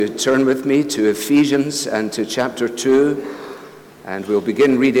Turn with me to Ephesians and to chapter 2, and we'll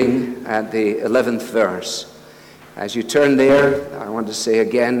begin reading at the 11th verse. As you turn there, I want to say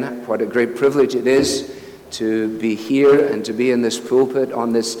again what a great privilege it is to be here and to be in this pulpit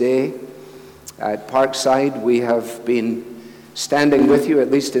on this day. At Parkside, we have been standing with you, at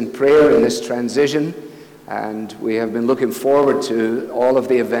least in prayer, in this transition, and we have been looking forward to all of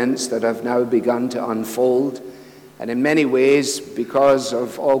the events that have now begun to unfold. And in many ways, because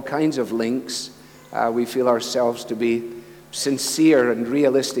of all kinds of links, we feel ourselves to be sincere and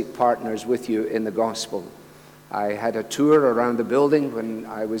realistic partners with you in the gospel. I had a tour around the building when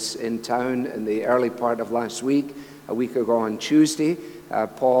I was in town in the early part of last week, a week ago on Tuesday.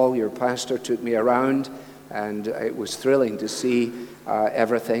 Paul, your pastor, took me around, and it was thrilling to see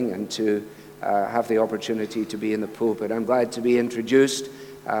everything and to have the opportunity to be in the pulpit. I'm glad to be introduced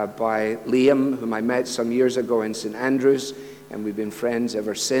by Liam, whom I met some years ago in St. Andrews, and we've been friends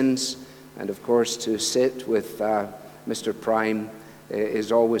ever since. And of course, to sit with Mr. Prime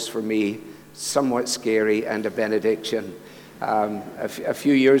is always for me somewhat scary and a benediction. A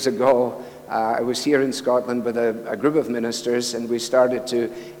few years ago, I was here in Scotland with a group of ministers, and we started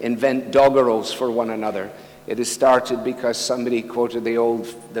to invent doggerels for one another. It has started because somebody quoted the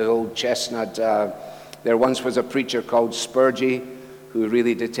old chestnut. There once was a preacher called Spurgeon who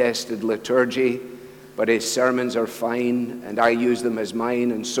really detested liturgy, but his sermons are fine, and I use them as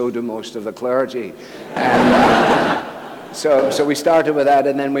mine, and so do most of the clergy. And so we started with that,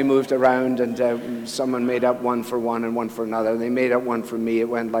 and then we moved around, and someone made up one for one and one for another, and they made up one for me. It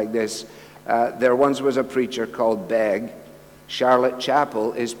went like this. There once was a preacher called Begg. Charlotte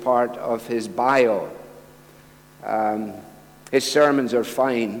Chapel is part of his bio. His sermons are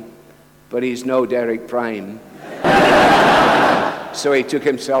fine, but he's no Derek Prime. So he took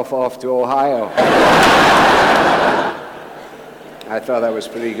himself off to Ohio. I thought that was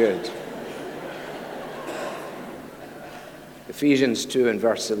pretty good. Ephesians 2 and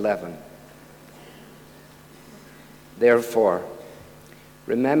verse 11. Therefore,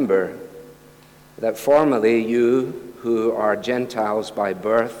 remember that formerly you who are Gentiles by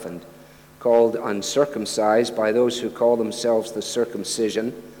birth and called uncircumcised by those who call themselves the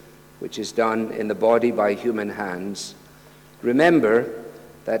circumcision, which is done in the body by human hands, remember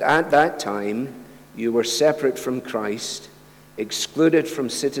that at that time you were separate from Christ, excluded from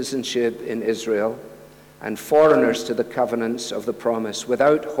citizenship in Israel, and foreigners to the covenants of the promise,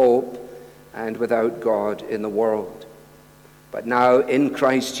 without hope and without God in the world. But now in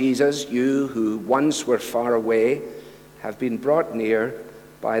Christ Jesus, you who once were far away have been brought near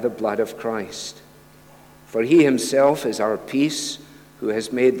by the blood of Christ. For he himself is our peace, who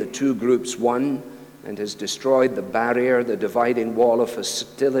has made the two groups one, and has destroyed the barrier, the dividing wall of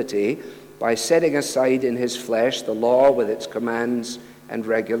hostility, by setting aside in his flesh the law with its commands and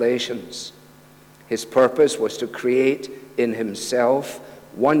regulations. His purpose was to create in himself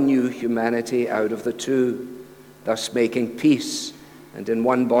one new humanity out of the two, thus making peace, and in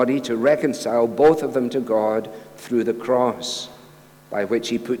one body to reconcile both of them to God through the cross, by which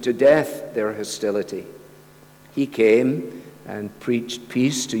he put to death their hostility. He came and preached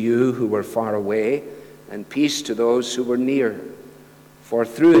peace to you who were far away, and peace to those who were near. For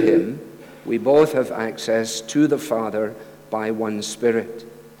through him we both have access to the Father by one Spirit.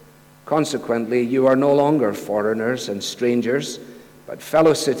 Consequently, you are no longer foreigners and strangers, but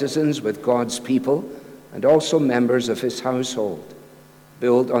fellow citizens with God's people, and also members of his household,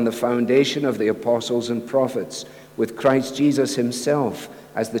 built on the foundation of the apostles and prophets, with Christ Jesus himself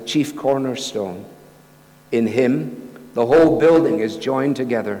as the chief cornerstone. In him, the whole building is joined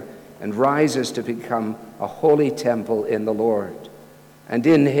together and rises to become a holy temple in the Lord. And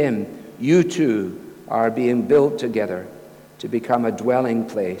in him, you too are being built together to become a dwelling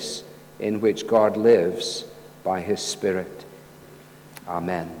place in which God lives by his Spirit.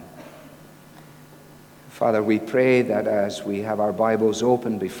 Amen. Father, we pray that as we have our Bibles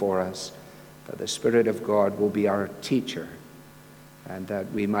open before us, that the Spirit of God will be our teacher, and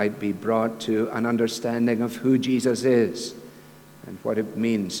that we might be brought to an understanding of who Jesus is and what it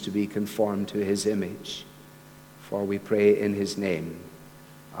means to be conformed to his image. For we pray in his name.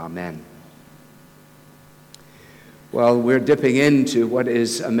 Amen. Well, we're dipping into what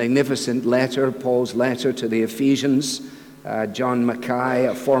is a magnificent letter, Paul's letter to the Ephesians. John Mackay,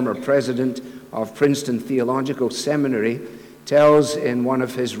 a former president of Princeton Theological Seminary, tells in one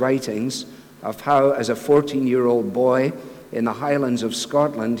of his writings of how, as a 14-year-old boy in the Highlands of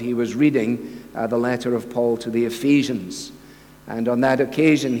Scotland, he was reading the letter of Paul to the Ephesians. And on that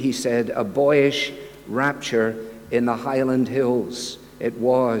occasion, he said, a boyish rapture in the Highland hills it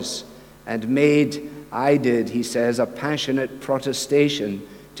was, and made, I did, he says, a passionate protestation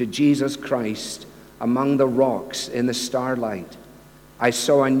to Jesus Christ among the rocks in the starlight. I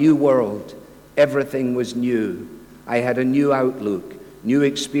saw a new world. Everything was new. I had a new outlook, new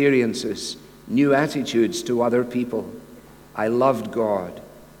experiences, new attitudes to other people. I loved God.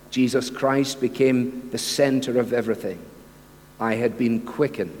 Jesus Christ became the center of everything. I had been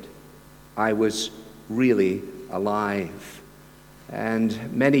quickened. I was really alive.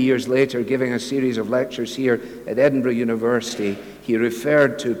 And many years later, giving a series of lectures here at Edinburgh University, he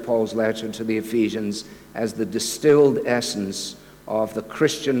referred to Paul's letter to the Ephesians as the distilled essence of the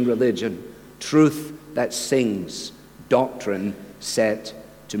Christian religion, truth that sings, doctrine set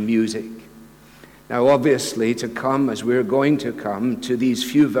to music. Now, obviously, to come, as we're going to come, to these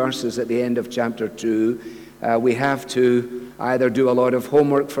few verses at the end of chapter 2, we have to either do a lot of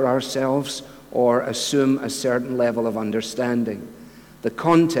homework for ourselves or assume a certain level of understanding. The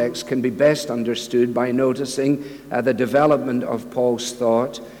context can be best understood by noticing the development of Paul's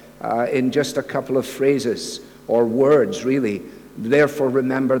thought in just a couple of phrases, or words, really. Therefore,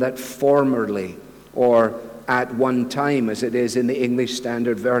 remember that formerly, or at one time, as it is in the English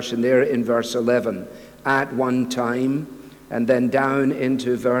Standard Version there in verse 11. At one time, and then down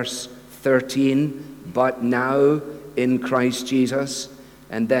into verse 13, but now in Christ Jesus,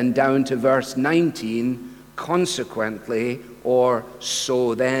 and then down to verse 19, consequently, or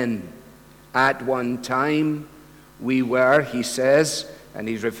so then. At one time we were, he says, and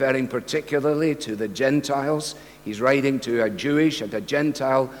he's referring particularly to the Gentiles. He's writing to a Jewish and a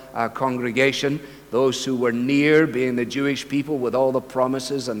Gentile congregation, those who were near, being the Jewish people with all the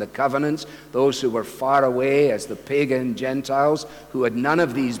promises and the covenants, those who were far away as the pagan Gentiles who had none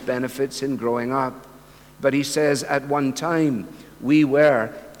of these benefits in growing up. But he says, at one time we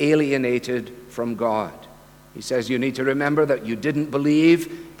were alienated from God. He says you need to remember that you didn't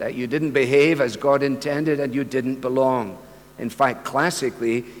believe, that you didn't behave as God intended, and you didn't belong. In fact,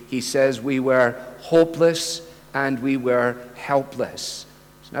 classically, he says we were hopeless and we were helpless.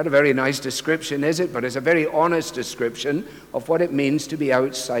 It's not a very nice description, is it? But it's a very honest description of what it means to be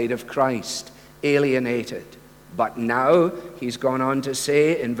outside of Christ, alienated. But now, he's gone on to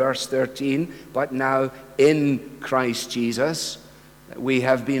say in verse 13, but now in Christ Jesus, we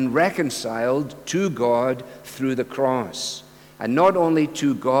have been reconciled to God through the cross. And not only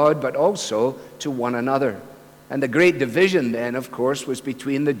to God, but also to one another. And the great division then, of course, was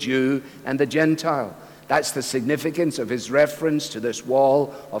between the Jew and the Gentile. That's the significance of his reference to this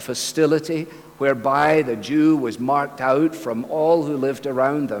wall of hostility, whereby the Jew was marked out from all who lived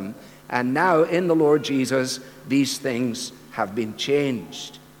around them. And now in the Lord Jesus, these things have been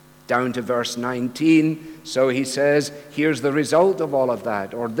changed. Down to verse 19, so he says, here's the result of all of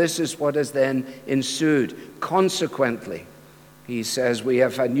that, or this is what has then ensued. Consequently, he says, we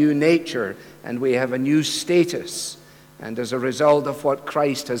have a new nature and we have a new status. And as a result of what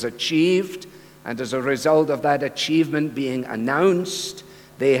Christ has achieved, and as a result of that achievement being announced,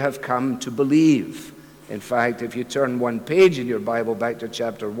 they have come to believe. In fact, if you turn one page in your Bible back to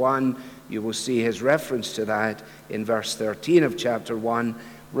chapter 1, you will see his reference to that in verse 13 of chapter 1,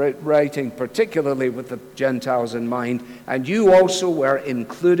 writing particularly with the Gentiles in mind. And you also were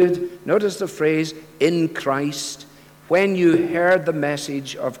included, notice the phrase, in Christ, when you heard the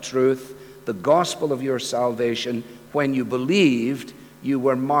message of truth, the gospel of your salvation. When you believed, you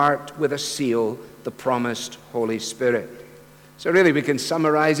were marked with a seal, the promised Holy Spirit. So really we can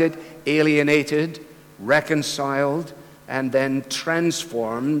summarize it: alienated, reconciled, and then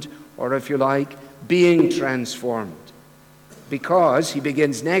transformed, or if you like, being transformed. Because he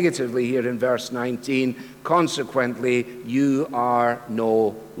begins negatively here in verse 19, consequently, you are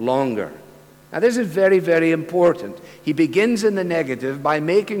no longer. Now this is very, very important. He begins in the negative by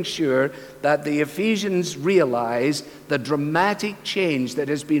making sure that the Ephesians realize the dramatic change that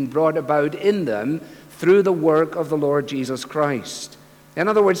has been brought about in them through the work of the Lord Jesus Christ. In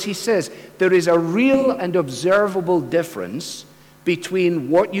other words, he says there is a real and observable difference between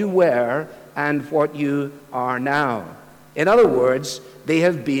what you were and what you are now. In other words, they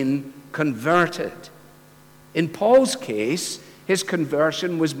have been converted. In Paul's case, his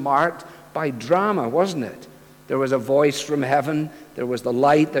conversion was marked by drama, wasn't it? There was a voice from heaven. There was the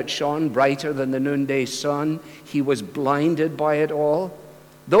light that shone brighter than the noonday sun. He was blinded by it all.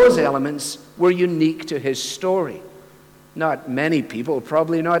 Those elements were unique to his story. Not many people,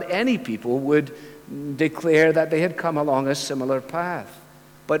 probably not any people, would declare that they had come along a similar path.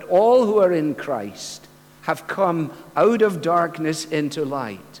 But all who are in Christ have come out of darkness into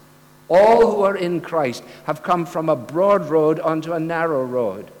light. All who are in Christ have come from a broad road onto a narrow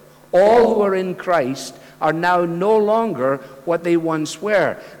road. All who are in Christ are now no longer what they once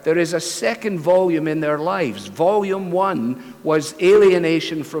were. There is a second volume in their lives. Volume 1 was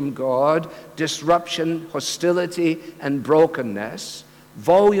alienation from God, disruption, hostility, and brokenness.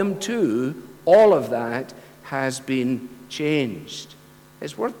 Volume 2, all of that has been changed.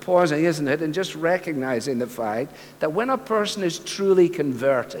 It's worth pausing, isn't it, and just recognizing the fact that when a person is truly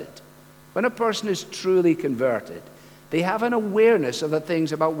converted, they have an awareness of the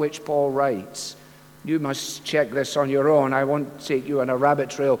things about which Paul writes. You must check this on your own. I won't take you on a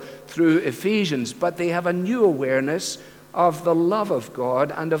rabbit trail through Ephesians, but they have a new awareness of the love of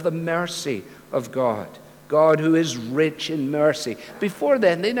God and of the mercy of God. God who is rich in mercy. Before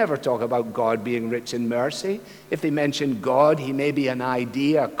then, they never talk about God being rich in mercy. If they mention God, he may be an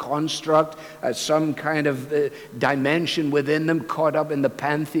idea, a construct, some kind of dimension within them caught up in the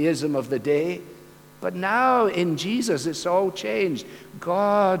pantheism of the day. But now in Jesus, it's all changed.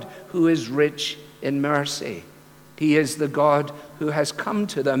 God who is rich in mercy. He is the God who has come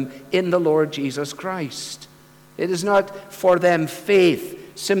to them in the Lord Jesus Christ. It is not for them faith,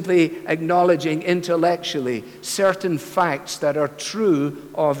 simply acknowledging intellectually certain facts that are true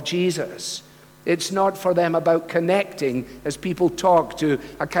of Jesus. It's not for them about connecting, as people talk, to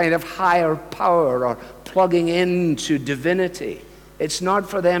a kind of higher power or plugging into divinity. It's not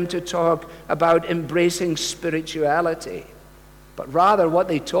for them to talk about embracing spirituality. But rather what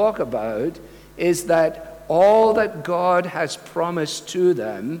they talk about is that all that God has promised to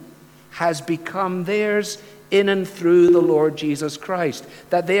them has become theirs in and through the Lord Jesus Christ,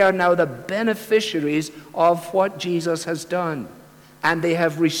 that they are now the beneficiaries of what Jesus has done. And they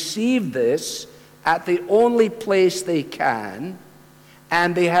have received this at the only place they can,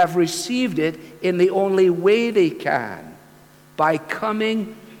 and they have received it in the only way they can, by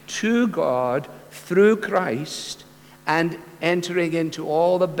coming to God through Christ and entering into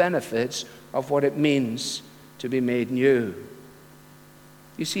all the benefits of what it means to be made new.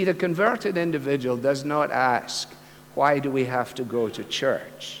 You see, the converted individual does not ask, why do we have to go to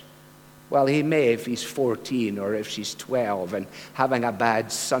church? Well, he may if he's 14 or if she's 12 and having a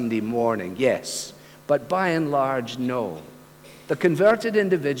bad Sunday morning, yes. But by and large, no. The converted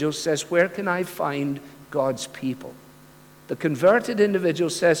individual says, where can I find God's people? The converted individual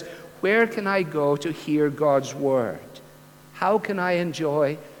says, where can I go to hear God's word? How can I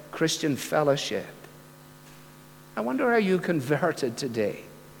enjoy Christian fellowship? I wonder, are you converted today?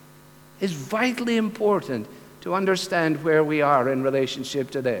 It's vitally important to understand where we are in relationship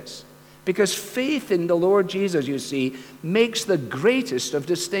to this. Because faith in the Lord Jesus, you see, makes the greatest of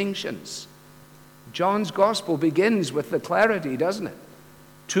distinctions. John's gospel begins with the clarity, doesn't it?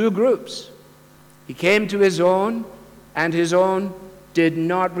 Two groups. He came to his own, and his own did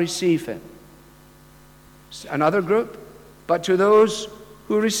not receive him. Another group, but to those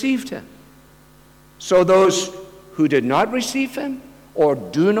who received him. So those who did not receive him or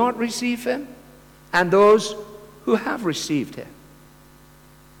do not receive him, and those who have received him.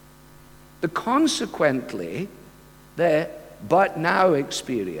 Consequently, the but now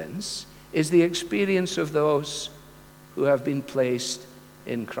experience is the experience of those who have been placed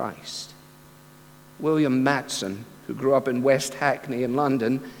in Christ. William Matson, who grew up in West Hackney in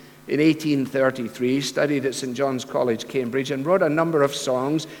London, in 1833, studied at St. John's College, Cambridge, and wrote a number of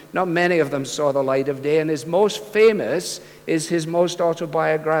songs. Not many of them saw the light of day, and his most famous is his most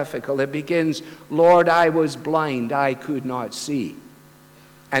autobiographical. It begins, Lord, I was blind, I could not see.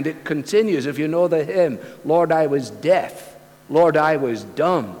 And it continues, if you know the hymn, Lord, I was deaf, Lord, I was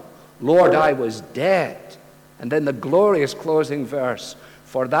dumb, Lord, I was dead. And then the glorious closing verse,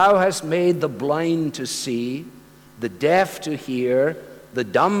 for thou hast made the blind to see, the deaf to hear, the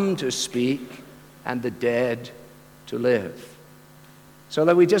dumb to speak, and the dead to live. So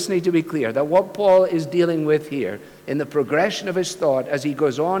that we just need to be clear that what Paul is dealing with here in the progression of his thought as he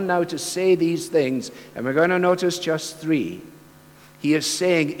goes on now to say these things, and we're going to notice just three, he is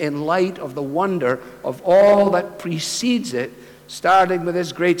saying in light of the wonder of all that precedes it, starting with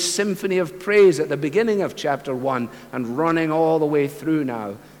this great symphony of praise at the beginning of chapter 1 and running all the way through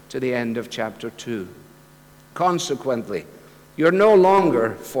now to the end of chapter 2. Consequently, you're no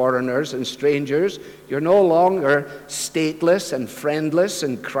longer foreigners and strangers. You're no longer stateless and friendless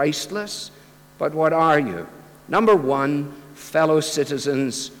and Christless. But what are you? Number one, fellow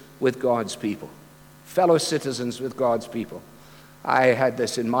citizens with God's people. Fellow citizens with God's people. I had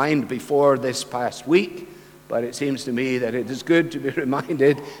this in mind before this past week, but it seems to me that it is good to be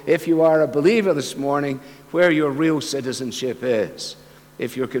reminded, if you are a believer this morning, where your real citizenship is.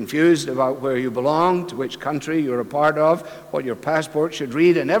 If you're confused about where you belong, to which country you're a part of, what your passport should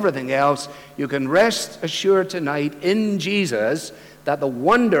read, and everything else, you can rest assured tonight in Jesus that the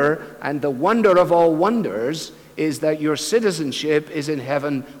wonder and the wonder of all wonders is that your citizenship is in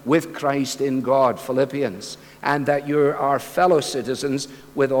heaven with Christ in God, Philippians, and that you are fellow citizens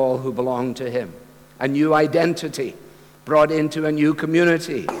with all who belong to him. A new identity brought into a new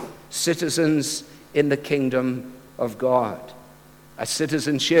community, citizens in the kingdom of God. A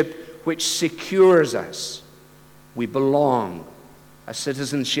citizenship which secures us. We belong. A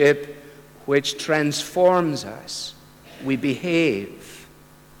citizenship which transforms us. We behave.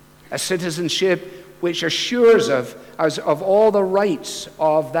 A citizenship which assures us of all the rights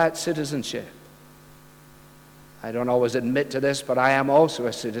of that citizenship. I don't always admit to this, but I am also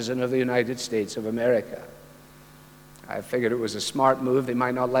a citizen of the United States of America. I figured it was a smart move. They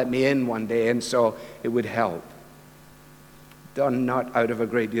might not let me in one day, and so it would help. Done not out of a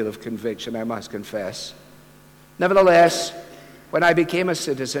great deal of conviction, I must confess. Nevertheless, when I became a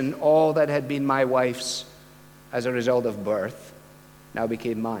citizen, all that had been my wife's as a result of birth now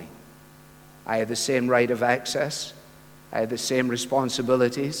became mine. I had the same right of access. I had the same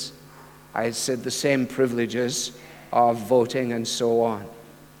responsibilities. I had the same privileges of voting and so on.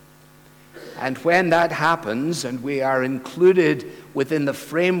 And when that happens, and we are included within the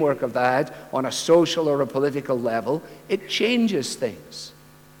framework of that on a social or a political level, it changes things.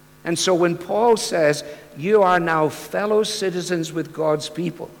 And so when Paul says, you are now fellow citizens with God's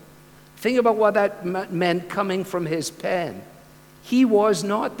people, think about what that meant coming from his pen. He was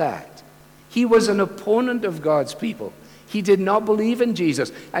not that. He was an opponent of God's people. He did not believe in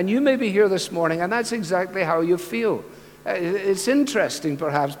Jesus. And you may be here this morning, and that's exactly how you feel. It's interesting,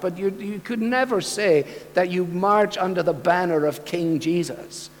 perhaps, but you could never say that you march under the banner of King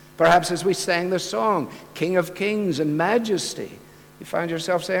Jesus. Perhaps as we sang the song, King of Kings and Majesty, you find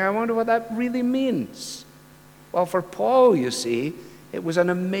yourself saying, I wonder what that really means. Well, for Paul, you see, it was an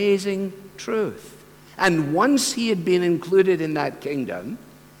amazing truth. And once he had been included in that kingdom,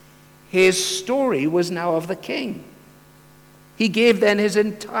 his story was now of the king. He gave then his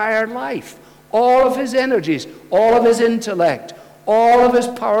entire life, all of his energies, all of his intellect, all of his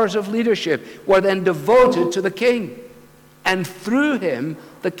powers of leadership were then devoted to the king. And through him,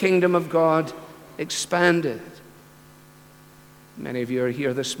 the kingdom of God expanded. Many of you are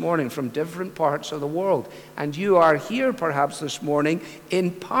here this morning from different parts of the world. And you are here perhaps this morning in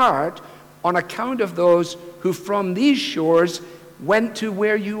part on account of those who from these shores went to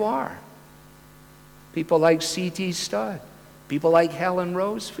where you are. People like C.T. Studd. People like Helen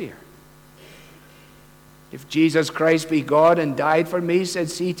Roseveare. If Jesus Christ be God and died for me, said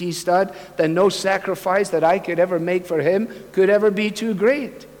C.T. Studd, then no sacrifice that I could ever make for him could ever be too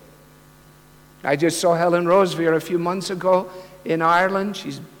great. I just saw Helen Roseveare a few months ago in Ireland.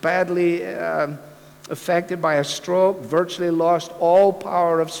 She's badly affected by a stroke, virtually lost all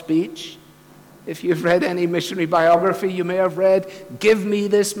power of speech. If you've read any missionary biography, you may have read, Give Me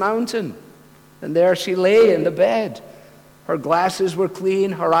This Mountain. And there she lay in the bed. Her glasses were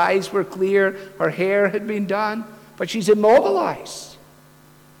clean, her eyes were clear, her hair had been done, but she's immobilized.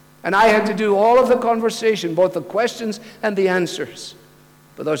 And I had to do all of the conversation, both the questions and the answers.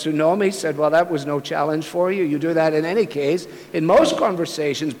 But those who know me said, well, that was no challenge for you. You do that in any case, in most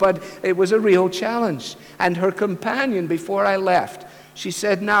conversations, but it was a real challenge. And her companion, before I left, she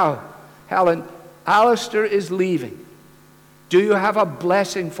said, now, Helen, Alistair is leaving. Do you have a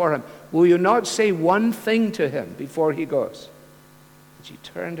blessing for him? Will you not say one thing to him before he goes? And she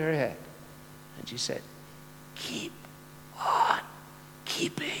turned her head and she said, keep on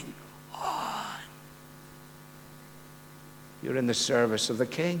keeping on. You're in the service of the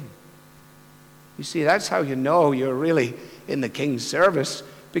king. You see, that's how you know you're really in the king's service,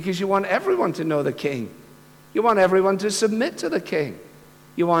 because you want everyone to know the king. You want everyone to submit to the king.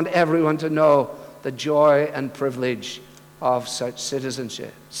 You want everyone to know the joy and privilege of such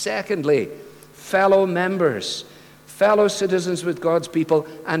citizenship. Secondly, fellow members, fellow citizens with God's people,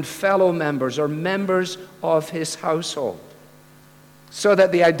 and fellow members, or members of his household. So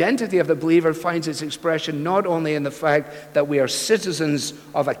that the identity of the believer finds its expression not only in the fact that we are citizens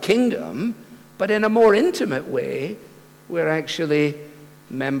of a kingdom, but in a more intimate way, we're actually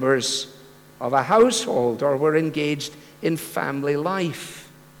members of a household, or we're engaged in family life.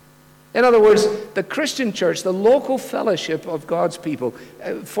 In other words, the Christian church, the local fellowship of God's people,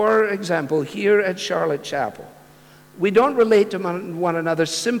 for example, here at Charlotte Chapel, we don't relate to one another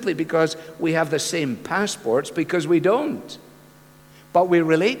simply because we have the same passports, because we don't. But we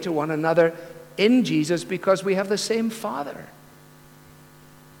relate to one another in Jesus because we have the same Father.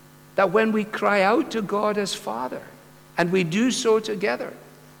 That when we cry out to God as Father, and we do so together,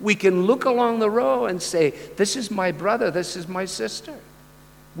 we can look along the row and say, this is my brother, this is my sister.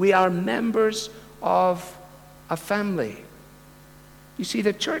 We are members of a family. You see,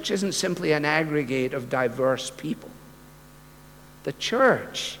 the church isn't simply an aggregate of diverse people. The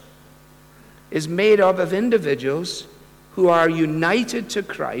church is made up of individuals who are united to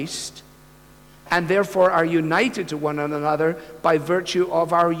Christ and therefore are united to one another by virtue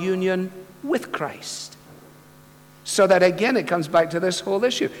of our union with Christ. So that again it comes back to this whole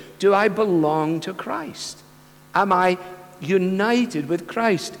issue. Do I belong to Christ? Am I united with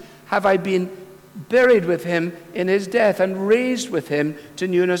Christ? Have I been buried with him in his death and raised with him to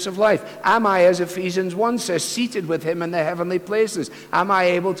newness of life? Am I, as Ephesians 1 says, seated with him in the heavenly places? Am I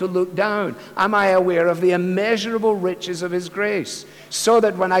able to look down? Am I aware of the immeasurable riches of his grace? So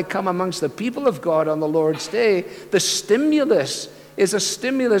that when I come amongst the people of God on the Lord's day, the stimulus is a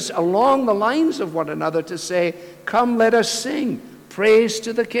stimulus along the lines of one another to say, come, let us sing praise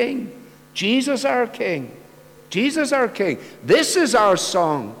to the King. Jesus our King. Jesus our King. This is our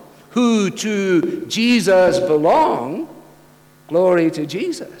song. Who to Jesus belong, glory to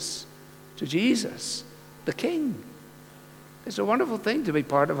Jesus, the King. It's a wonderful thing to be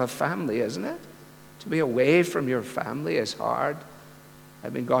part of a family, isn't it? To be away from your family is hard.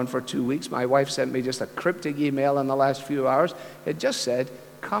 I've been gone for 2 weeks. My wife sent me just a cryptic email in the last few hours. It just said,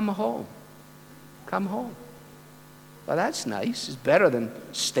 come home. Come home. Well, that's nice. It's better than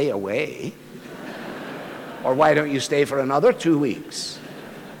stay away. Or why don't you stay for another 2 weeks?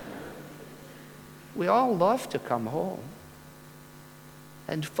 We all love to come home.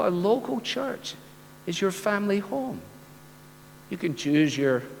 And for a local church, is your family home? You can choose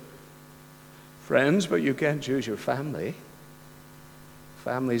your friends, but you can't choose your family.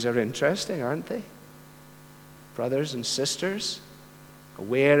 Families are interesting, aren't they? Brothers and sisters,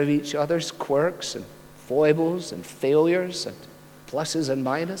 aware of each other's quirks and foibles and failures and pluses and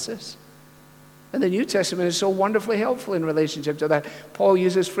minuses. And the New Testament is so wonderfully helpful in relationship to that. Paul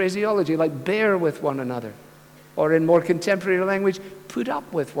uses phraseology like bear with one another, or in more contemporary language, put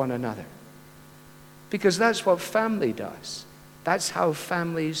up with one another. Because that's what family does. That's how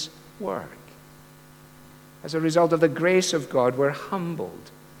families work. As a result of the grace of God, we're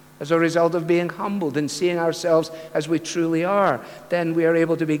humbled. As a result of being humbled and seeing ourselves as we truly are, then we are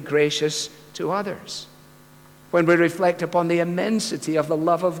able to be gracious to others. When we reflect upon the immensity of the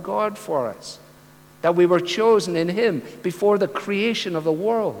love of God for us, that we were chosen in him before the creation of the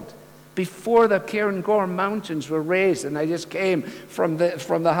world, before the Cairngorm Mountains were raised, and I just came from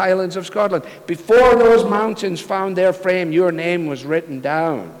the Highlands of Scotland. Before those mountains found their frame, your name was written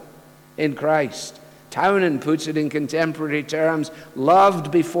down in Christ. Townend puts it in contemporary terms, loved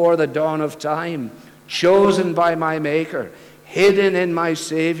before the dawn of time, chosen by my Maker, hidden in my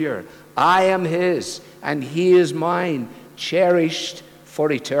Savior. I am his, and he is mine, cherished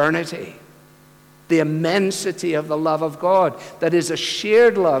for eternity. The immensity of the love of God that is a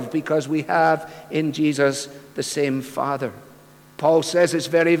shared love because we have in Jesus the same Father. Paul says it's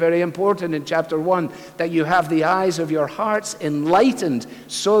very, very important in chapter 1 that you have the eyes of your hearts enlightened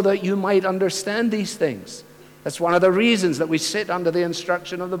so that you might understand these things. That's one of the reasons that we sit under the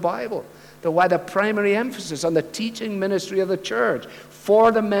instruction of the Bible. Why the primary emphasis on the teaching ministry of the church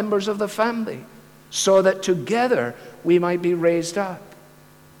for the members of the family, so that together we might be raised up.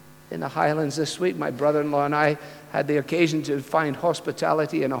 In the Highlands this week, my brother-in-law and I had the occasion to find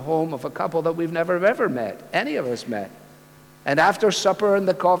hospitality in a home of a couple that we've never ever met, any of us met. And after supper and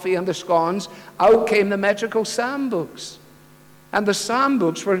the coffee and the scones, out came the metrical psalm books. And the psalm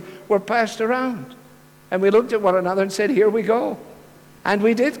books were passed around. And we looked at one another and said, here we go. And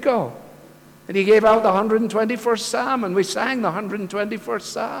we did go. And he gave out the 121st psalm, and we sang the 121st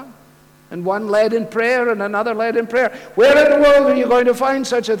psalm. And one led in prayer and another led in prayer. Where in the world are you going to find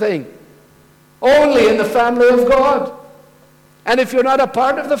such a thing? Only in the family of God. And if you're not a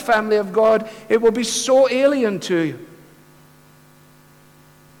part of the family of God, it will be so alien to you.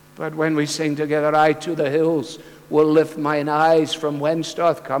 But when we sing together, I to the hills will lift mine eyes, from whence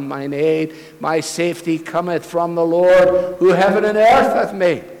doth come mine aid. My safety cometh from the Lord, who heaven and earth hath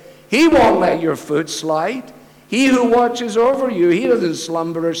made. He won't let your foot slide. He who watches over you, he doesn't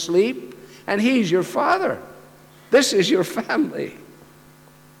slumber or sleep. And he's your Father. This is your family.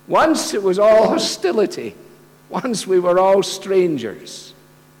 Once it was all hostility. Once we were all strangers.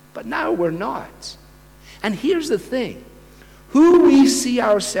 But now we're not. And here's the thing. Who we see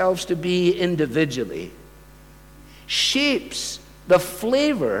ourselves to be individually shapes the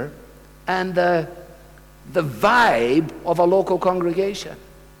flavor and the vibe of a local congregation.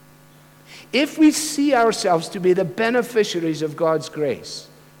 If we see ourselves to be the beneficiaries of God's grace,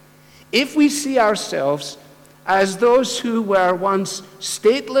 if we see ourselves as those who were once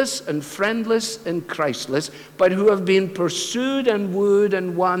stateless and friendless and Christless, but who have been pursued and wooed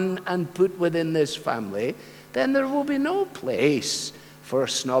and won and put within this family, then there will be no place for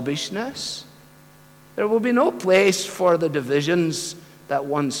snobbishness. There will be no place for the divisions that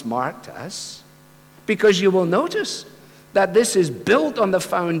once marked us, because you will notice that this is built on the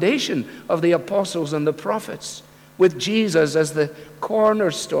foundation of the apostles and the prophets, with Jesus as the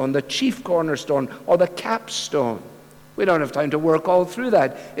cornerstone, the chief cornerstone, or the capstone. We don't have time to work all through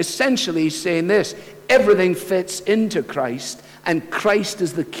that. Essentially, he's saying this: everything fits into Christ, and Christ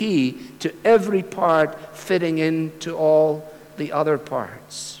is the key to every part fitting into all the other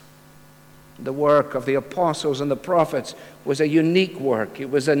parts. The work of the apostles and the prophets was a unique work. It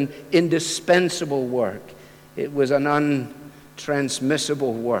was an indispensable work. It was an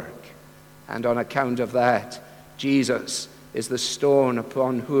untransmissible work. And on account of that, Jesus is the stone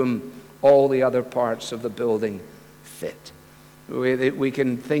upon whom all the other parts of the building fit. We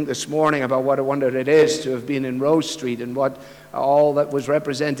can think this morning about what a wonder it is to have been in Rose Street and what all that was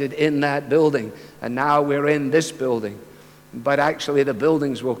represented in that building. And now we're in this building. But actually the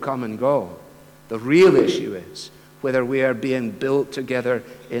buildings will come and go. The real issue is whether we are being built together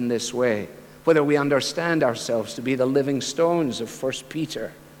in this way, whether we understand ourselves to be the living stones of 1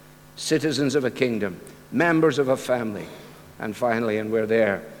 Peter, citizens of a kingdom, members of a family, and finally, and we're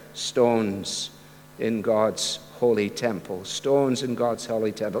there, stones in God's holy temple, stones in God's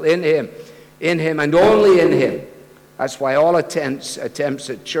holy temple. In him, and only in him. That's why all attempts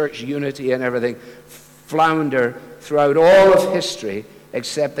at church unity and everything flounder throughout all of history,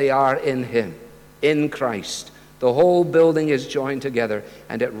 except they are in him, in Christ. The whole building is joined together,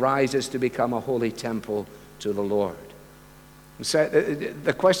 and it rises to become a holy temple to the Lord. So,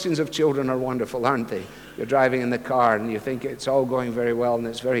 the questions of children are wonderful, aren't they? You're driving in the car, and you think it's all going very well, and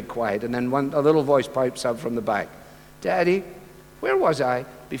it's very quiet. And then a little voice pipes up from the back. Daddy, where was I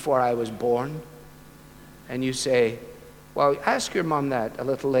before I was born? And you say, well, ask your mom that a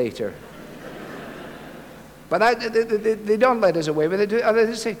little later. But they don't let us away with it.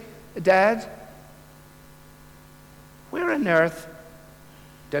 They say, Dad, where on earth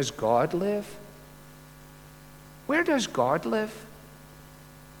does God live? Where does God live?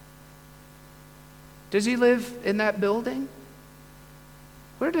 Does he live in that building?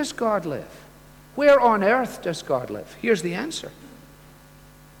 Where does God live? Where on earth does God live? Here's the answer.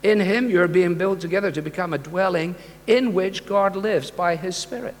 In him you're being built together to become a dwelling in which God lives by his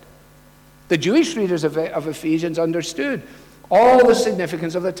Spirit. The Jewish readers of Ephesians understood all the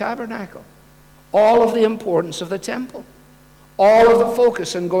significance of the tabernacle, all of the importance of the temple, all of the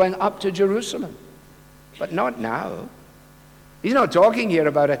focus on going up to Jerusalem. But not now. He's not talking here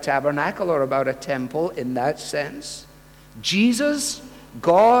about a tabernacle or about a temple in that sense. Jesus,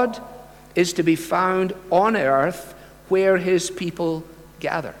 God, is to be found on earth where his people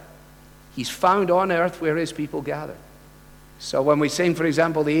gather. He's found on earth where his people gather. So when we sing, for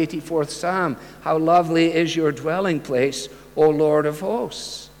example, the 84th Psalm, how lovely is your dwelling place, O Lord of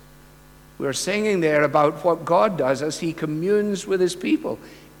hosts. We're singing there about what God does as he communes with his people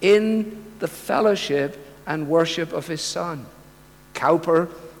in the fellowship and worship of his Son. Cowper,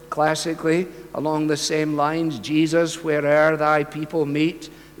 classically, along the same lines, Jesus, where'er thy people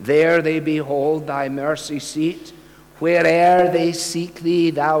meet, there they behold thy mercy seat. Where'er they seek thee,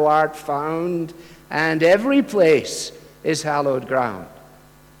 thou art found, and every place is hallowed ground.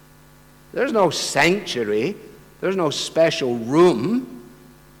 There's no sanctuary, there's no special room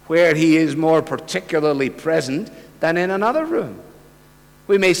where he is more particularly present than in another room.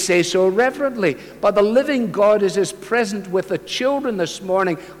 We may say so reverently, but the living God is as present with the children this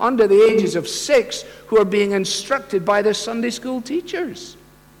morning under the ages of 6 who are being instructed by the Sunday school teachers.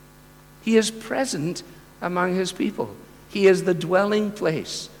 He is present among his people. He is the dwelling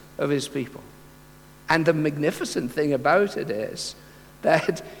place of his people. And the magnificent thing about it is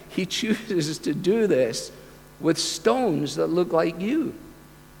that he chooses to do this with stones that look like you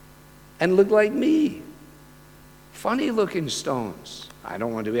and look like me. Funny looking stones. I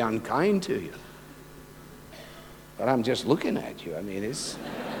don't want to be unkind to you, but I'm just looking at you. I mean, it's...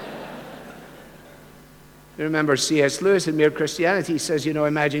 You remember C.S. Lewis in Mere Christianity says,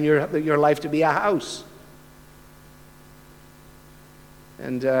 imagine your life to be a house.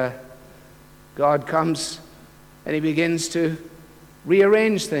 And God comes and he begins to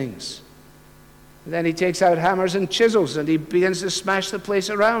rearrange things. And then he takes out hammers and chisels and he begins to smash the place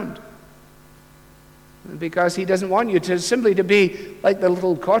around. Because he doesn't want you to simply to be like the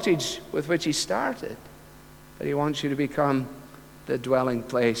little cottage with which he started, but he wants you to become the dwelling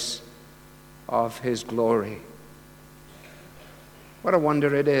place of his glory. What a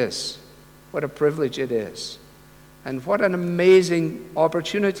wonder it is. What a privilege it is. And what an amazing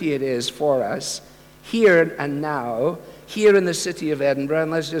opportunity it is for us here and now, here in the city of Edinburgh,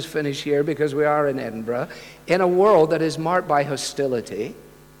 and let's just finish here because we are in Edinburgh, in a world that is marked by hostility,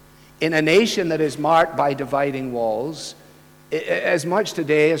 in a nation that is marked by dividing walls, as much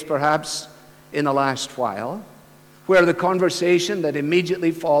today as perhaps in the last while, where the conversation that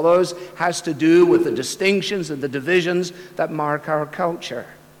immediately follows has to do with the distinctions and the divisions that mark our culture.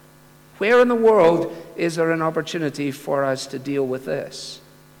 Where in the world is there an opportunity for us to deal with this?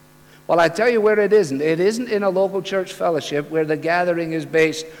 Well, I tell you where it isn't. It isn't in a local church fellowship where the gathering is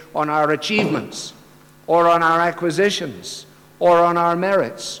based on our achievements, or on our acquisitions, or on our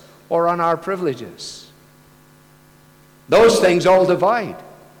merits, or on our privileges. Those things all divide.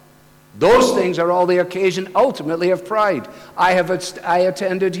 Those things are all the occasion ultimately of pride. I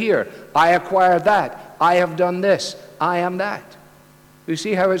attended here. I acquired that. I have done this. I am that. You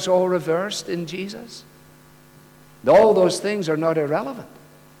see how it's all reversed in Jesus? All those things are not irrelevant,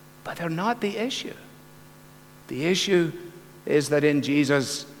 but they're not the issue. The issue is that in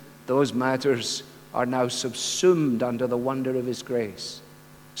Jesus, those matters are now subsumed under the wonder of his grace.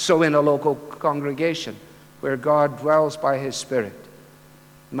 So in a local congregation where God dwells by his Spirit,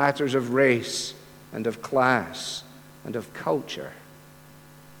 matters of race and of class and of culture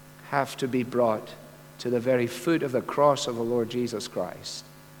have to be brought to the very foot of the cross of the Lord Jesus Christ,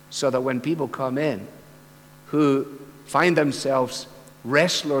 so that when people come in who find themselves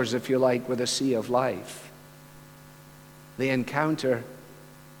wrestlers, if you like, with the sea of life, they encounter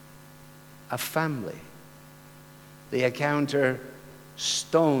a family. They encounter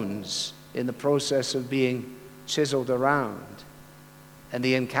stones in the process of being chiseled around. And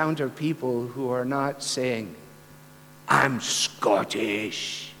they encounter people who are not saying, I'm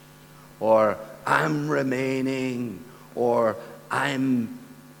Scottish, or I'm remaining, or I'm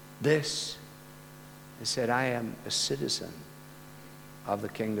this. They said, I am a citizen of the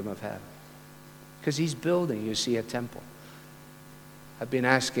kingdom of heaven. Because he's building, you see, a temple. I've been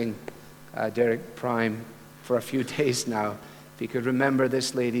asking Derek Prime for a few days now if he could remember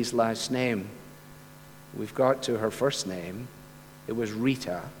this lady's last name. We've got to her first name. It was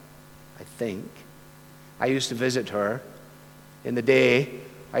Rita, I think. I used to visit her. In the day,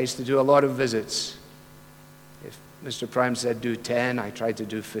 I used to do a lot of visits. If Mr. Prime said do 10, I tried to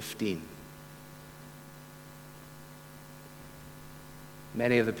do 15.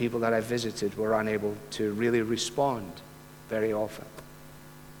 Many of the people that I visited were unable to really respond very often.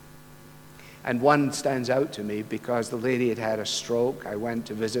 And one stands out to me because the lady had had a stroke. I went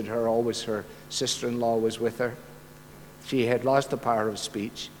to visit her. Always her sister-in-law was with her. She had lost the power of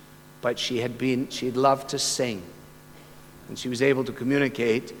speech, but she'd loved to sing. And she was able to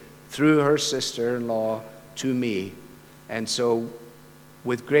communicate through her sister-in-law to me. And so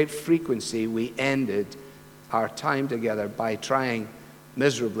with great frequency, we ended our time together by trying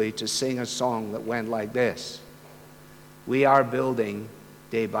miserably to sing a song that went like this. We are building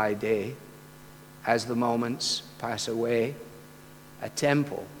day by day, as the moments pass away, a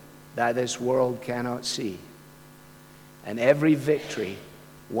temple that this world cannot see. And every victory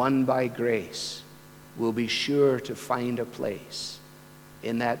won by grace will be sure to find a place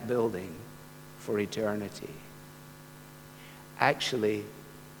in that building for eternity. Actually,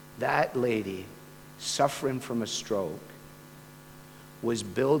 that lady suffering from a stroke was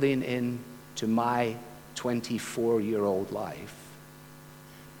building into my 24-year-old life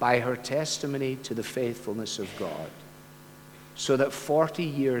by her testimony to the faithfulness of God, so that 40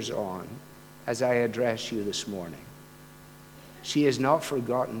 years on, as I address you this morning, she is not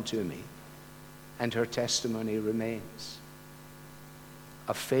forgotten to me, and her testimony remains.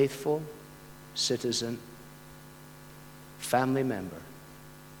 A faithful citizen, family member,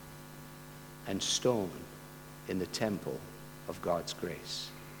 and stone in the temple of God's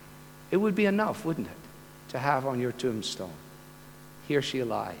grace. It would be enough, wouldn't it, to have on your tombstone, here she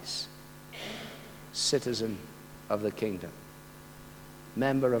lies, citizen of the kingdom,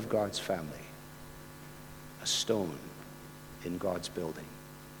 member of God's family, a stone in God's building.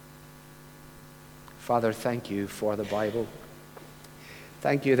 Father, thank you for the Bible.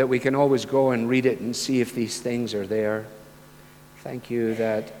 Thank you that we can always go and read it and see if these things are there. Thank you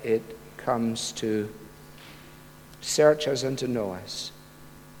that it comes to search us and to know us.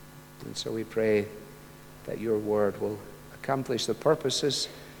 And so we pray that your word will accomplish the purposes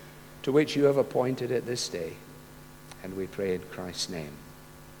to which you have appointed it this day. And we pray in Christ's name.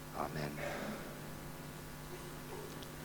 Amen.